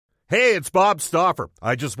Hey, it's Bob Stauffer.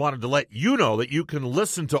 I just wanted to let you know that you can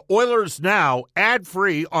listen to Oilers Now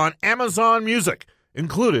ad-free on Amazon Music,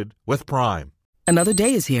 included with Prime. Another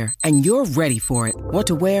day is here, and you're ready for it. What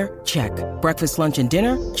to wear? Check. Breakfast, lunch, and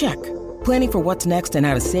dinner? Check. Planning for what's next and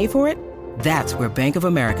how to save for it? That's where Bank of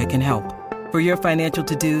America can help. For your financial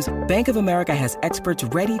to-dos, Bank of America has experts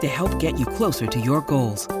ready to help get you closer to your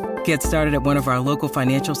goals. Get started at one of our local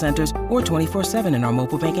financial centers or 24/7 in our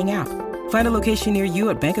mobile banking app. Find a location near you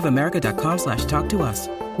at bankofamerica.com/talktous.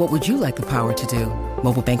 What would you like the power to do?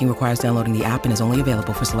 Mobile banking requires downloading the app and is only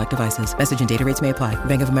available for select devices. Message and data rates may apply.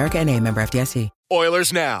 Bank of America N.A., member FDIC.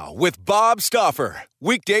 Oilers Now with Bob Stauffer.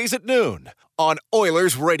 Weekdays at noon on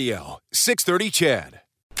Oilers Radio. 630 CHED.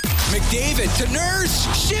 McDavid to Nurse.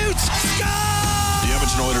 Shoots. Score! The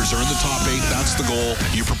Edmonton Oilers are in the top 8. That's the goal.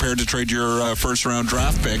 You prepared to trade your first-round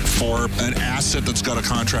draft pick for an asset that's got a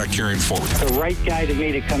contract carrying forward. The right guy to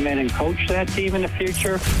me to come in and coach that team in the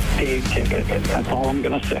future, Dave Tippett. That's all I'm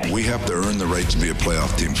going to say. We have to earn the right to be a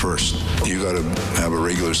playoff team first. You got to have a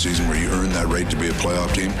regular season where you earn that right to be a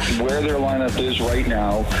playoff team. Where their lineup is right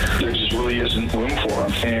now, there just really isn't room for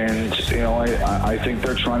them. And, I think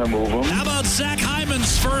they're trying to move them. How about Zach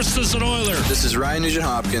Hyman's first as an Oiler? This is Ryan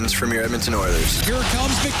Nugent-Hopkins from your Edmonton Oilers. Here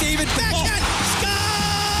comes McDavid. Backhand. Scores!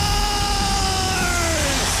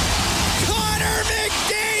 Connor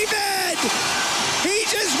McDavid! He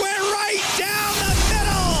just went right down the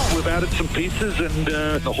middle! We've added some pieces, and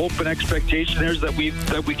the hope and expectation there is that we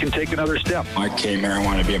can take another step. I came here and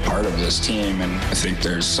want to be a part of this team, and I think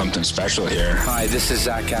there's something special here. Hi, this is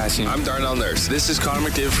Zach Cassian. I'm Darnell Nurse. This is Connor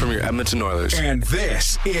McDavid from your Edmonton Oilers. And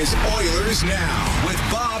this is Oilers Now with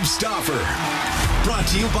Bob Stauffer. Brought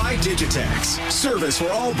to you by Digitex. Service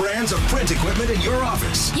for all brands of print equipment in your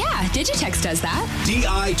office. Yeah, Digitex does that.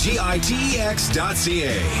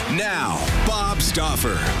 Digitex.ca. Now, Bob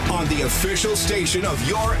Stauffer on the official station of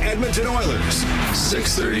your Edmonton Oilers.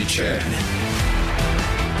 630 CHED.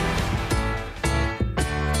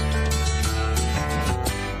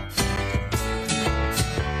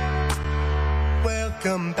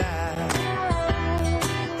 Welcome back.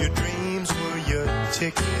 Your dreams were your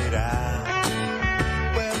ticket out.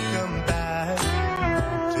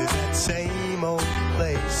 Same old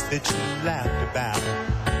place that you laughed about.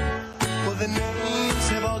 Well, the names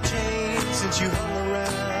have all changed since you hung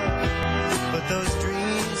around, but those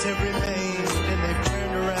dreams have remained and they've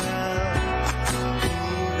turned around.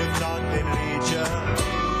 Who'd have thought they'd lead ya?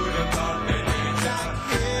 Who'd have thought they'd lead ya?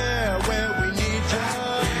 Here where we need ya.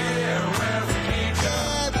 Here where we need ya.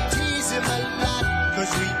 Yeah, we tease him a lot, 'cause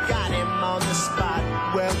we got him on the spot.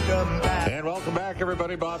 Welcome back. And welcome back,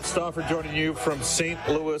 everybody. Bob Stauffer joining you from St.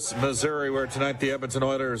 Louis, Missouri, where tonight the Edmonton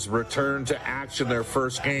Oilers return to action, their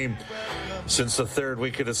first game since the third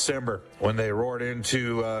week of December, when they roared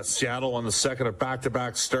into Seattle on the second of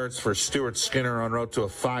back-to-back starts for Stuart Skinner, en route to a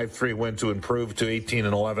 5-3 win to improve to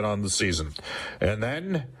 18-11 on the season. And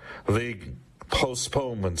then the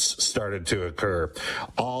postponements started to occur.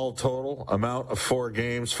 All total amount of 4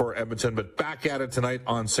 games for Edmonton, but back at it tonight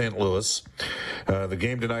on St. Louis. The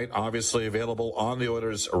game tonight obviously available on the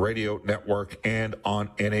Oilers radio network and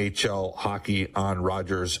on NHL hockey on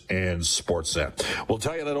Rogers and Sportsnet. We'll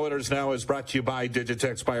tell you that Oilers Now is brought to you by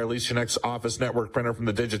Digitex, by our Legion X office network printer from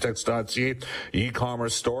the Digitex.ca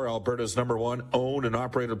e-commerce store, Alberta's #1 owned and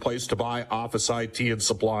operated place to buy office IT and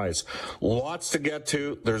supplies. Lots to get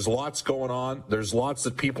to. There's lots going on. There's lots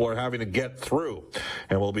that people are having to get through,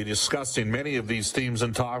 and we'll be discussing many of these themes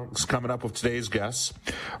and topics coming up with today's guests.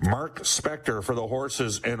 Mark Spector for the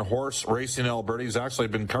Horses and Horse Racing Alberta. He's actually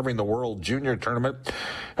been covering the World Junior Tournament.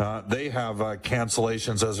 They have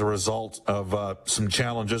cancellations as a result of some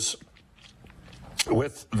challenges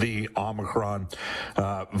with the Omicron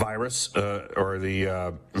virus or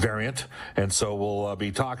the variant. And so we'll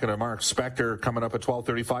be talking to Mark Spector coming up at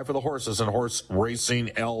 12:35 for the Horses and Horse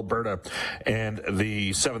Racing Alberta, and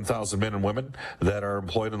the 7,000 men and women that are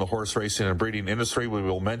employed in the horse racing and breeding industry. We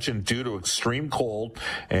will mention, due to extreme cold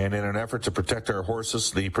and in an effort to protect our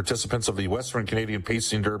horses, the participants of the Western Canadian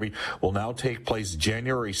Pacing Derby will now take place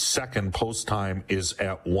January 2nd. Post time is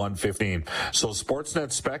at 1:15. So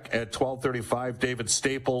Sportsnet Spec at 12:35. David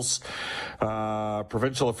Staples,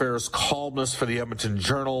 provincial affairs columnist for the Edmonton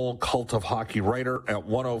Journal, cult of hockey writer, at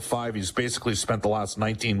 1:05. He's basically spent the last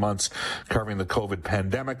 19 months covering the COVID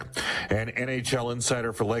pandemic. And NHL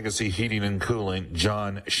insider for Legacy Heating and Cooling,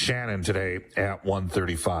 John Shannon, today at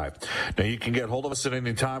 1:35. Now you can get hold of us at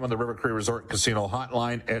any time on the River Cree Resort and Casino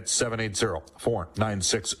hotline at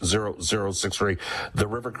 780-496-0063. The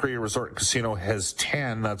River Cree Resort and Casino has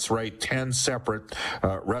 10, that's right, 10 separate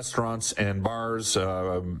restaurants and bars Oilers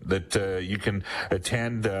that you can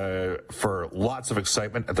attend for lots of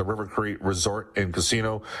excitement at the River Cree Resort and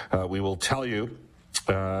Casino. We will tell you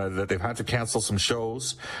that they've had to cancel some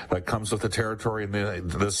shows. That comes with the territory in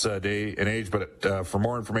this day and age. But for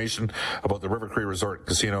more information about the River Cree Resort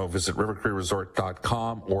Casino, visit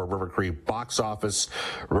rivercreeresort.com or River Cree box office.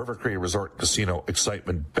 River Cree Resort Casino,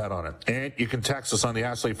 excitement, bet on it. And you can text us on the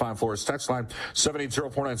Ashley Fine Floors text line,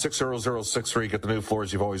 780-496-0063. Get the new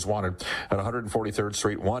floors you've always wanted at 143rd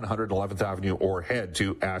Street, 111th Avenue, or head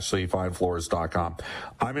to ashleyfinefloors.com.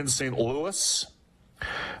 I'm in St. Louis.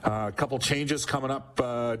 A couple changes coming up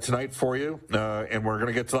tonight for you, and we're going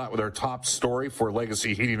to get to that with our top story for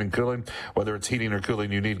Legacy Heating and Cooling. Whether it's heating or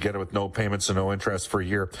cooling you need, get it with no payments and no interest for a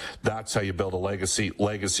year. That's how you build a legacy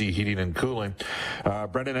Heating and Cooling.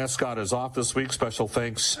 Brendan Escott is off this week. Special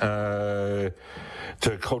thanks to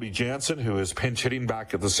Cody Jansen, who is pinch hitting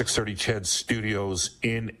back at the 630 CHED Studios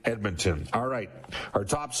in Edmonton. All right, our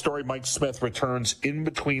top story, Mike Smith returns in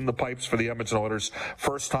between the pipes for the Edmonton Oilers.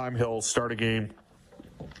 First time he'll start a game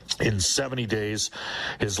in 70 days.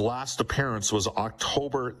 His last appearance was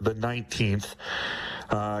October the 19th.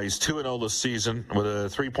 He's 2-0 this season with a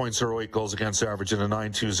 3.08 goals against average and a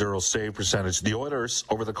 .920 save percentage. The Oilers,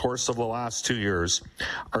 over the course of the last 2 years,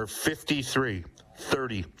 are 53,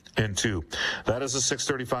 30, and 2. That is a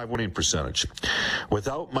 .635 winning percentage.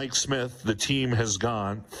 Without Mike Smith, the team has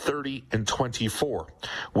gone 30 and 24.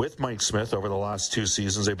 With Mike Smith, over the last 2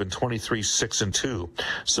 seasons, they've been 23, 6, and 2.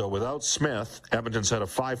 So without Smith, Edmonton's had a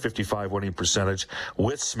 .555 winning percentage.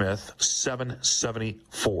 With Smith,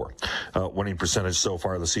 .774 winning percentage so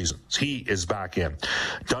far this season. He is back in.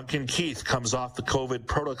 Duncan Keith comes off the COVID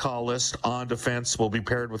protocol list on defense. Will be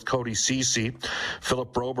paired with Cody Ceci.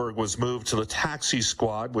 Philip Broberg was moved to the taxi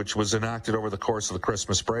squad, which was enacted over the course of the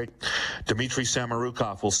Christmas break. Dmitry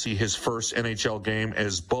Samorukov will see his first NHL game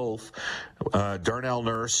as both Darnell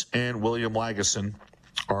Nurse and William Lagesson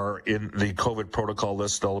are in the COVID protocol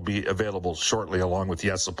list. They'll be available shortly, along with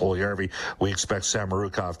Jesse Puljujärvi. We expect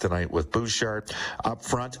Samorukov tonight with Bouchard. Up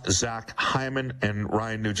front, Zach Hyman and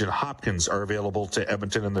Ryan Nugent-Hopkins are available to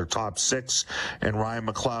Edmonton in their top 6, and Ryan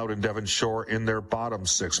McLeod and Devin Shore in their bottom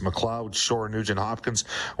 6. McLeod, Shore, Nugent-Hopkins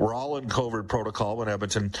were all in COVID protocol when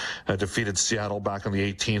Edmonton defeated Seattle back on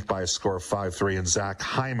the 18th by a score of 5-3, and Zach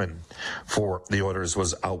Hyman for the Oilers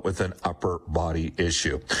was out with an upper body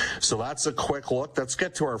issue. So that's a quick look. Let's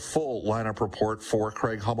get to our full lineup report for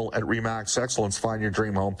Craig Hummel at RE/MAX Excellence. Find your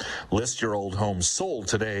dream home. List your old home. Sold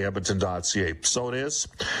today, Edmonton.ca. So it is.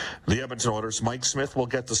 The Edmonton Oilers. Mike Smith will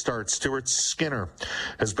get the start. Stuart Skinner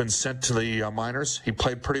has been sent to the minors. He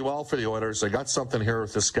played pretty well for the Oilers. They got something here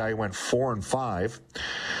with this guy. He went 4-5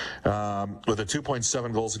 with a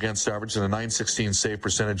 2.7 goals against average and a .916 save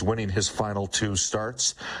percentage, winning his final 2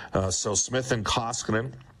 starts. So Smith and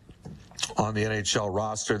Koskinen on the NHL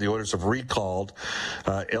roster. The Oilers have recalled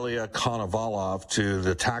Ilya Konovalov to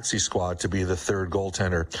the taxi squad to be the third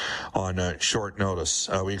goaltender on short notice.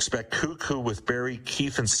 We expect Cuckoo with Barry,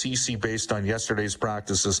 Keith, and Ceci based on yesterday's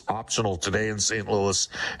practices, optional today in St. Louis,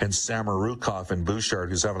 and Samorukov and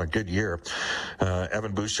Bouchard, who's having a good year.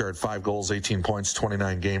 Evan Bouchard, 5 goals, 18 points,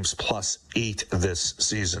 29 games, plus 8 this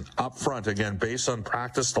season. Up front, again, based on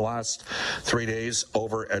practice the last 3 days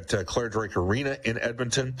over at Claire Drake Arena in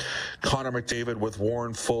Edmonton, Connor McDavid with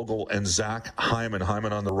Warren Foegele and Zach Hyman.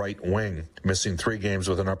 Hyman on the right wing, missing 3 games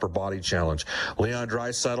with an upper body challenge. Leon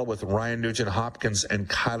Draisaitl with Ryan Nugent-Hopkins and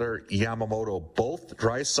Kyler Yamamoto. Both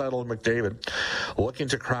Draisaitl and McDavid looking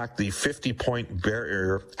to crack the 50-point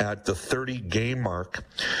barrier at the 30-game mark.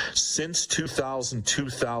 Since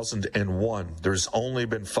 2000-2001, there's only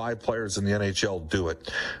been 5 players in the NHL do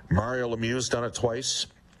it. Mario Lemieux's done it twice.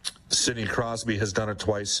 Sidney Crosby has done it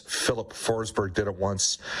twice. Philip Forsberg did it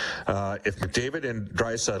once. If McDavid and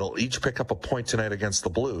Draisaitl each pick up a point tonight against the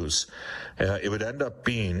Blues, it would end up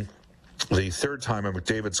being the 3rd time in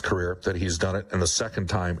McDavid's career that he's done it, and the 2nd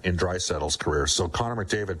time in Draisaitl's career. So Connor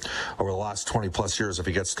McDavid, over the last 20-plus years, if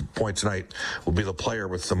he gets the point tonight, will be the player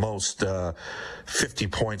with the most 50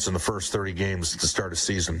 points in the first 30 games to start a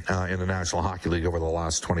season in the National Hockey League over the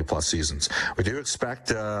last 20-plus seasons. We do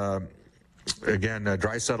expect... Again,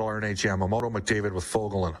 Draisaitl, RNH, Yamamoto, McDavid with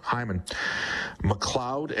Foegele and Hyman.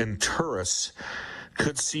 McLeod and Turris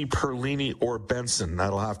could see Perlini or Benson.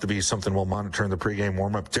 That'll have to be something we'll monitor in the pregame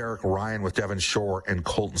warm-up. Derek Ryan with Devin Shore and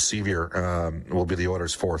Colton Sevier will be the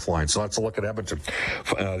Oilers' 4th line. So let's look at Edmonton.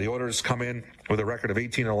 The Oilers come in with a record of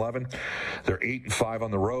 18-11. They're 8-5 on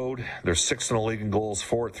the road. They're 6th in the league in goals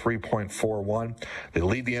for at 3.41. They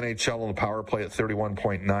lead the NHL on the power play at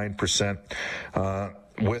 31.9%.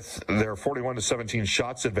 with their 41-17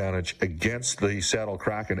 shots advantage against the Seattle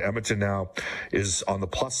Kraken, Edmonton now is on the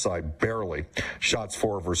plus side, barely. Shots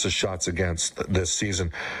for versus shots against this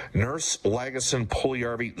season. Nurse, Lagesson,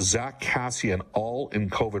 Puljujarvi, Zach Kassian, all in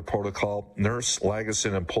COVID protocol. Nurse,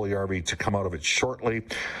 Lagesson, and Puljujarvi to come out of it shortly.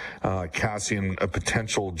 Kassian, a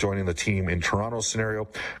potential joining the team in Toronto scenario.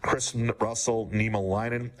 Chris Russell,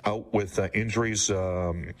 Niemelainen out with injuries,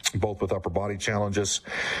 both with upper body challenges.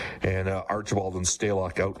 And Archibald and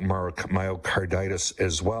Stalock out myocarditis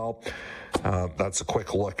as well. That's a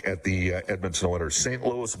quick look at the Edmonton Oilers. St.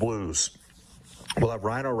 Louis Blues. We'll have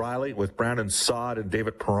Ryan O'Reilly with Brandon Saad and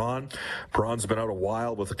David Perron. Perron's been out a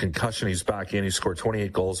while with a concussion. He's back in. He scored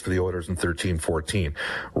 28 goals for the Oilers in 13-14.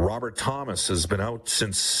 Robert Thomas has been out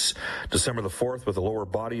since December the 4th with a lower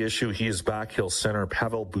body issue. He is back. He'll center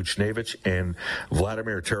Pavel Buchnevich and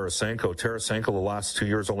Vladimir Tarasenko. Tarasenko, the last 2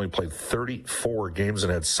 years, only played 34 games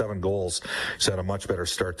and had 7 goals. He's had a much better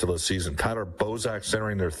start to the season. Tyler Bozak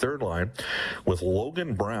centering their third line with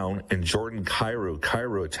Logan Brown and Jordan Kyrou.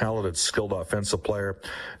 Kyrou, a talented, skilled offensive player,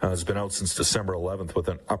 has been out since December 11th with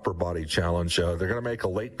an upper body challenge. They're going to make a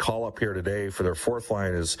late call up here today for their fourth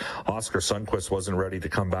line as Oscar Sundqvist wasn't ready to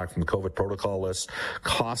come back from the COVID protocol list.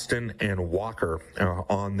 Costin and Walker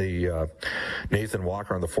on the Nathan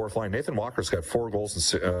Walker on the fourth line. Nathan Walker's got 4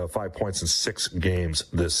 goals and 5 points in 6 games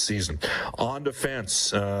this season. On defense,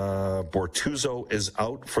 Bortuzzo is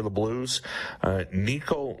out for the Blues.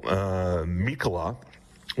 Nico Mikkola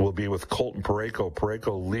will be with Colton Parayko.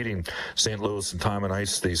 Parayko leading St. Louis in time and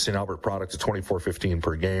ice, the St. Albert product, at 24-15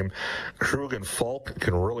 per game. Krug and Falk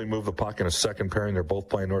can really move the puck in a second pairing. They're both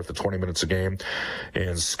playing north of 20 minutes a game.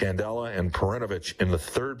 And Scandella and Perunovich in the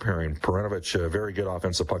third pairing. Perunovich, a very good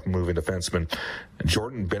offensive puck-moving defenseman.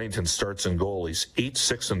 Jordan Bennington starts in goal. He's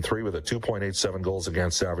 8-6-3 with a 2.87 goals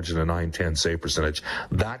against average and a .910 save percentage.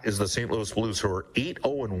 That is the St. Louis Blues, who are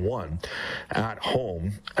 8-0-1 at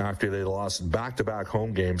home after they lost back-to-back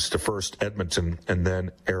home games to first Edmonton and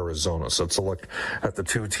then Arizona. So let's look at the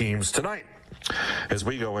two teams tonight as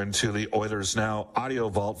we go into the Oilers Now Audio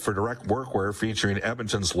Vault for direct workwear, featuring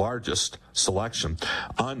Edmonton's largest selection,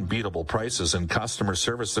 unbeatable prices, and customer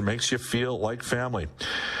service that makes you feel like family.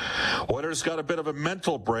 Oilers got a bit of a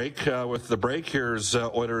mental break. With the break, here's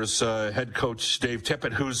Oilers head coach Dave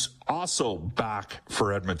Tippett, who's also back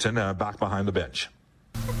for Edmonton, back behind the bench.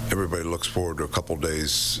 Everybody looks forward to a couple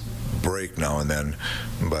days break now and then,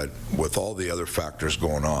 but with all the other factors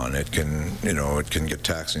going on, it can get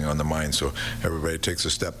taxing on the mind. So everybody takes a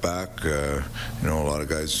step back. A lot of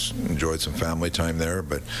guys enjoyed some family time there,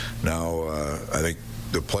 but now I think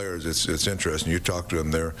the players, it's interesting. You talk to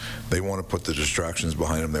them, they want to put the distractions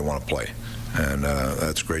behind them. They want to play. And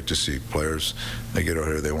that's great to see. Players, they get out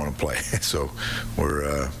here, they want to play. So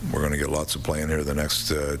we're going to get lots of playing here the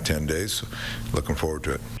next 10 days. So looking forward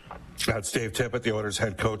to it. That's Dave Tippett, the Oilers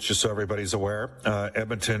head coach, just so everybody's aware.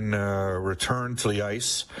 Edmonton returned to the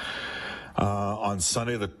ice on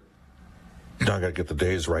Sunday, I got to get the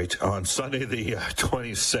days right. On Sunday, the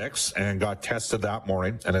 26th, and got tested that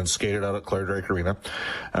morning, and then skated out at Claire Drake Arena.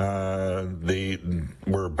 They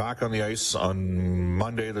were back on the ice on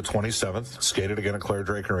Monday, the 27th, skated again at Claire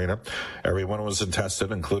Drake Arena. Everyone was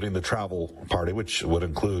tested, including the travel party, which would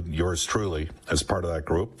include yours truly as part of that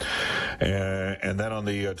group. And then on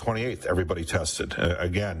the 28th, everybody tested.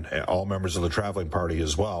 Again, all members of the traveling party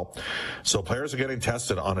as well. So players are getting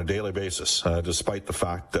tested on a daily basis, despite the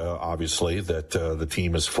fact, obviously, that the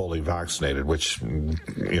team is fully vaccinated, which,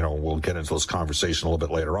 we'll get into this conversation a little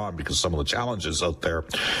bit later on because some of the challenges out there.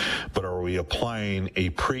 But are we applying a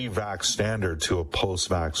pre-vax standard to a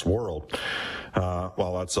post-vax world?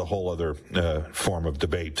 Well, that's a whole other form of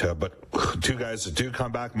debate. But two guys that do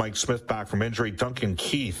come back, Mike Smith back from injury, Duncan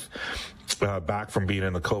Keith back from being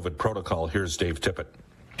in the COVID protocol. Here's Dave Tippett.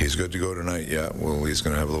 He's good to go tonight, yeah. Well, he's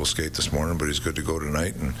going to have a little skate this morning, but he's good to go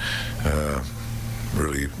tonight, and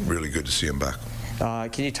really, really good to see him back.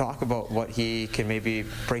 Can you talk about what he can maybe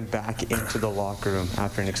bring back into the locker room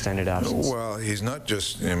after an extended absence? Well, he's not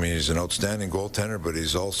just, he's an outstanding goaltender, but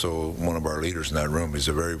he's also one of our leaders in that room. He's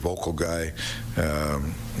a very vocal guy,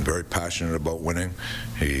 very passionate about winning.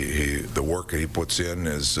 The work that he puts in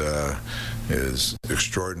is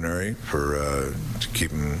extraordinary to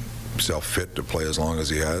keep himself fit to play as long as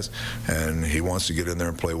he has, and he wants to get in there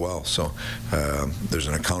and play well. So there's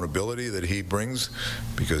an accountability that he brings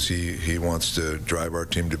because he wants to drive our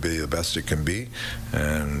team to be the best it can be,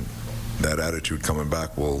 and that attitude coming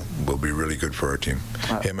back will be really good for our team.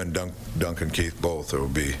 Him and Duncan Keith both.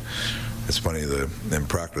 It's funny, in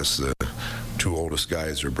practice, the two oldest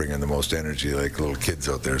guys are bringing the most energy, like little kids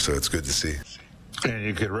out there, so it's good to see. And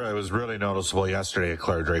you could it was really noticeable yesterday at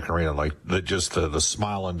Clare Drake Arena, like just the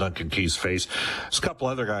smile on Duncan Keith's face. There's a couple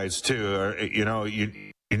other guys too.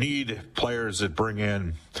 You need players that bring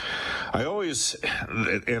in.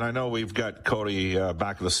 And I know we've got Cody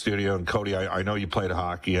back in the studio, and Cody, I know you played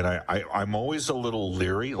hockey, and I'm always a little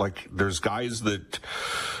leery. Like, there's guys that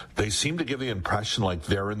they seem to give the impression like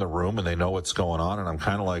they're in the room and they know what's going on, and I'm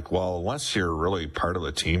kind of like, well, unless you're really part of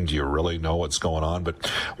the team, do you really know what's going on? But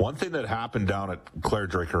one thing that happened down at Clare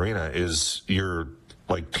Drake Arena is you're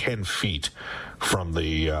like 10 feet from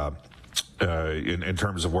the in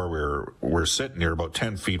terms of where we're sitting here, about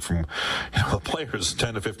 10 feet from the players,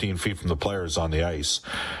 10 to 15 feet from the players on the ice.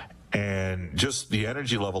 And just the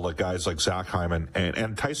energy level that guys like Zach Hyman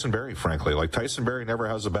and Tyson Barrie, frankly, like Tyson Barrie never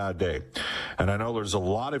has a bad day. And I know there's a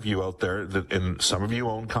lot of you out there and some of you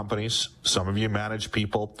own companies, some of you manage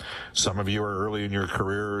people, some of you are early in your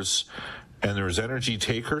careers, and there's energy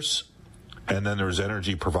takers and then there's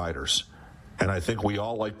energy providers. And I think we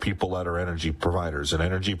all like people that are energy providers. And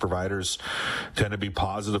energy providers tend to be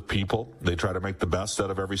positive people. They try to make the best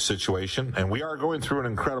out of every situation. And we are going through an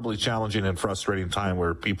incredibly challenging and frustrating time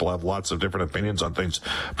where people have lots of different opinions on things.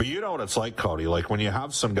 But you know what it's like, Cody. Like when you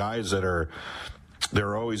have some guys that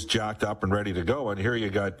they're always jacked up and ready to go. And here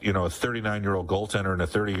you got, a 39-year-old goaltender and a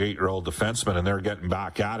 38-year-old defenseman, and they're getting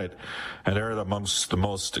back at it. And they're amongst the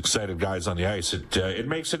most excited guys on the ice. It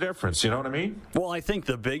makes a difference. You know what I mean? Well, I think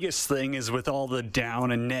the biggest thing is with all the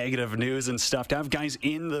down and negative news and stuff, to have guys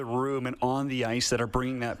in the room and on the ice that are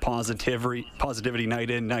bringing that positivity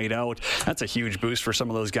night in, night out, that's a huge boost for some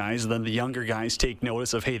of those guys. And then the younger guys take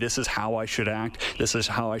notice of, hey, this is how I should act. This is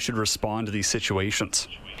how I should respond to these situations.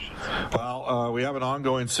 Well, we have an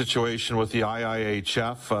ongoing situation with the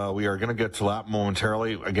IIHF. We are going to get to that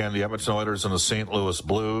momentarily. Again, the Edmonton Oilers and the St. Louis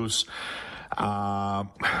Blues.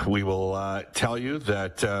 We will tell you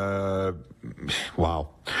that, wow.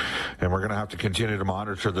 And we're going to have to continue to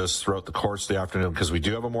monitor this throughout the course of the afternoon because we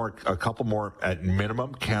do have a couple more, at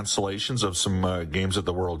minimum, cancellations of some games at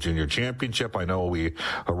the World Junior Championship. I know we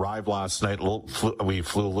arrived last night. We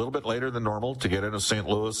flew a little bit later than normal to get into St.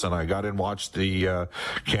 Louis, and I got in and watched the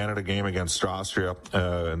Canada game against Austria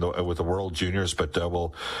with the World Juniors. But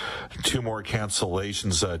two more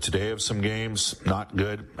cancellations today of some games. Not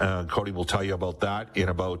good. Cody will tell you about that in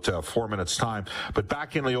about 4 minutes' time. But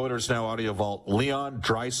back in the Oilers Now audio vault, Leon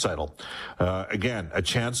Draisaitl. Again, a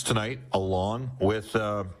chance tonight, along with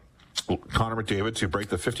Connor McDavid, to break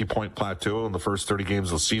the 50-point plateau in the first 30 games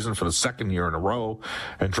of the season for the second year in a row.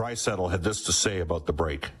 And Draisaitl had this to say about the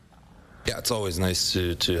break. Yeah, it's always nice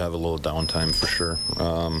to have a little downtime for sure.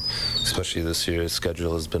 Especially this year, his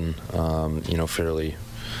schedule has been,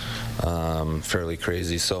 fairly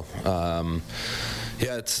crazy. So,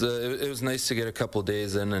 yeah, it was nice to get a couple of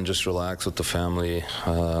days in and just relax with the family,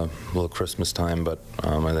 a little Christmas time, but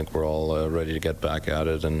I think we're all ready to get back at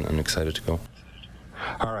it and excited to go.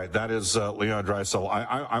 All right, that is Leon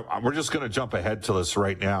Draisaitl. We're just going to jump ahead to this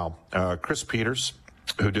right now. Chris Peters,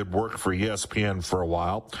 who did work for ESPN for a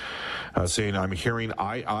while, saying, I'm hearing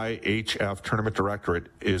IIHF Tournament Directorate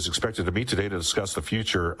is expected to meet today to discuss the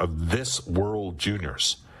future of this World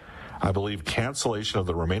Juniors. I believe cancellation of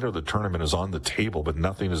the remainder of the tournament is on the table, but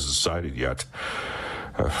nothing is decided yet.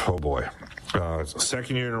 Oh, boy.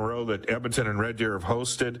 Second year in a row that Edmonton and Red Deer have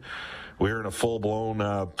hosted. We were in a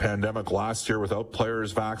full-blown pandemic last year without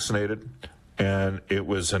players vaccinated, and it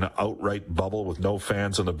was an outright bubble with no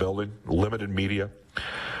fans in the building, limited media.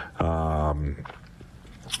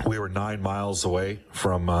 We were 9 miles away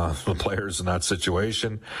from the players in that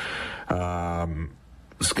situation.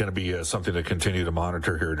 It's going to be something to continue to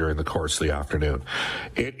monitor here during the course of the afternoon.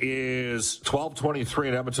 It is 12:23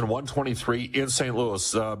 in Edmonton, 1:23 in St.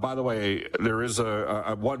 Louis. By the way, there is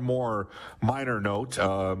a one more minor note.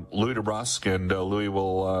 Louis DeBrusque, and Louis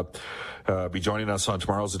will be joining us on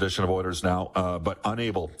tomorrow's edition of Oilers Now, but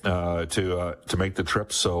unable to make the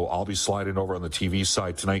trip. So I'll be sliding over on the TV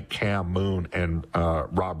side tonight. Cam Moon and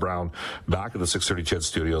Rob Brown back at the 6:30 CHED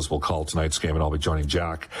Studios will call tonight's game, and I'll be joining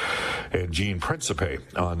Jack and Gene Principe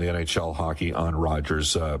on the NHL Hockey on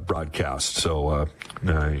Rogers broadcast. So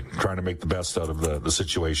trying to make the best out of the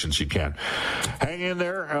situations you can. Hang in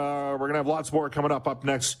there. We're going to have lots more coming up. Up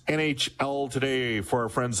next, NHL Today for our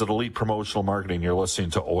friends at Elite Promotional Marketing. You're listening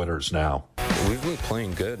to Oilers Now. We've been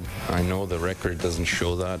playing good. I know the record doesn't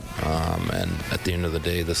show that, and at the end of the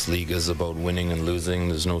day, this league is about winning and losing.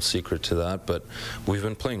 There's no secret to that, but we've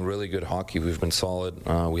been playing really good hockey. We've been solid.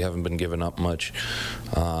 We haven't been giving up much.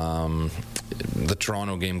 the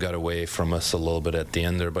Toronto game got away from us a little bit at the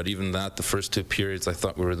end there, but even that, the first 2 periods, I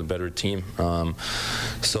thought we were the better team.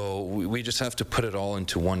 So we just have to put it all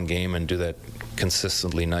into one game and do that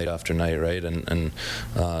consistently night after night, right? And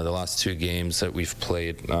the last 2 games that we've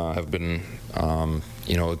played have been, a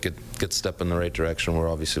good step in the right direction. We're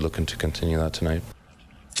obviously looking to continue that tonight.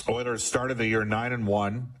 Oilers started the year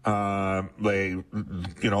 9-1. They,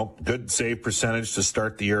 good save percentage to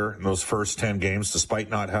start the year in those first 10 games, despite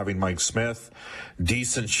not having Mike Smith.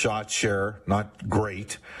 Decent shot share, not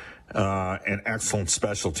great, and excellent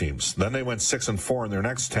special teams. Then they went 6-4 in their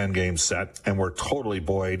next 10 game set, and were totally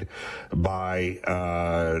buoyed by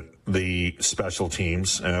the special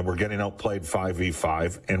teams. We're getting outplayed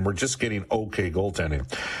 5v5, and we're just getting okay goaltending.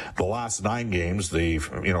 The last 9 games, the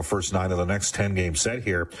first 9 of the next 10 game set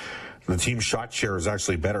here, the team shot share is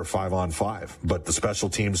actually better 5-on-5, but the special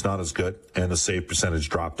team's not as good, and the save percentage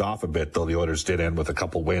dropped off a bit, though the Oilers did end with a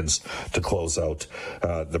couple wins to close out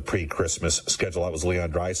the pre-Christmas schedule. That was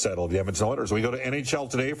Leon Draisaitl of the Edmonton Oilers. We go to NHL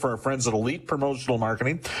today for our friends at Elite Promotional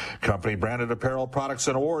Marketing, company branded apparel, products,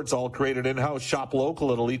 and awards, all created in-house. Shop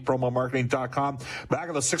local at elitepromomarketing.com. Back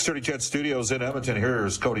in the 630 Ched Studios in Edmonton,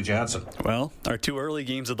 here's Cody Jansen. Well, our 2 early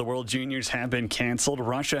games of the World Juniors have been canceled.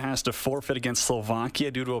 Russia has to forfeit against Slovakia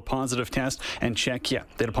due to a positive test, and Czechia,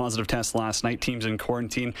 they had a positive test last night. Teams in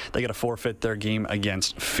quarantine, they got to forfeit their game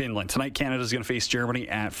against Finland. Tonight, Canada's going to face Germany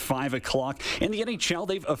at 5 o'clock. In the NHL,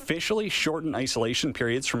 they've officially shortened isolation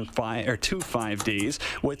periods from 5 to 5 days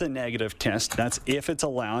with a negative test. That's if it's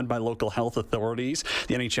allowed by local health authorities.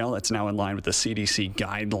 The NHL, that's now in line with the CDC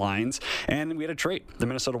guidelines. And we had a trade. The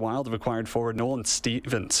Minnesota Wild have acquired forward Nolan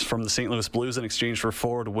Stevens from the St. Louis Blues in exchange for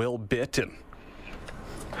forward Will Bitton.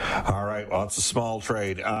 All right. Well, it's a small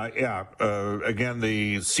trade. Again,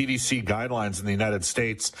 the CDC guidelines in the United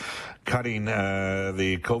States cutting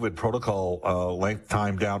the COVID protocol length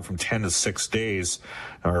time down from 10 to 6 days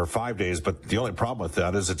or 5 days. But the only problem with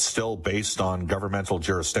that is it's still based on governmental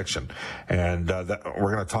jurisdiction. And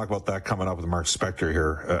we're going to talk about that coming up with Mark Spector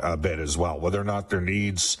here a bit as well, whether or not there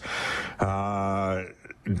needs a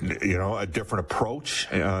different approach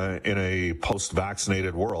in a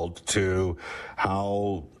post-vaccinated world to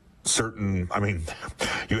how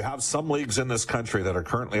you have some leagues in this country that are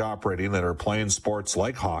currently operating that are playing sports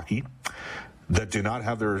like hockey that do not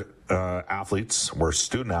have their athletes, or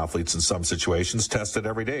student athletes in some situations, tested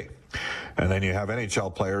every day. And then you have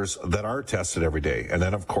NHL players that are tested every day. And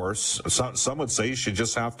then, of course, some would say you should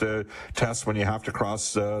just have to test when you have to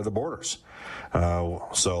cross the borders.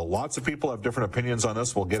 So lots of people have different opinions on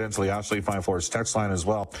this. We'll get into the Ashley Fine Floors text line as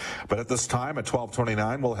well. But at this time, at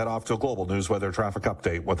 12:29, we'll head off to a global news weather traffic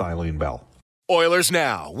update with Eileen Bell. Oilers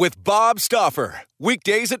Now with Bob Stauffer.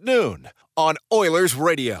 Weekdays at noon on Oilers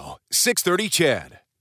Radio, 630 Ched.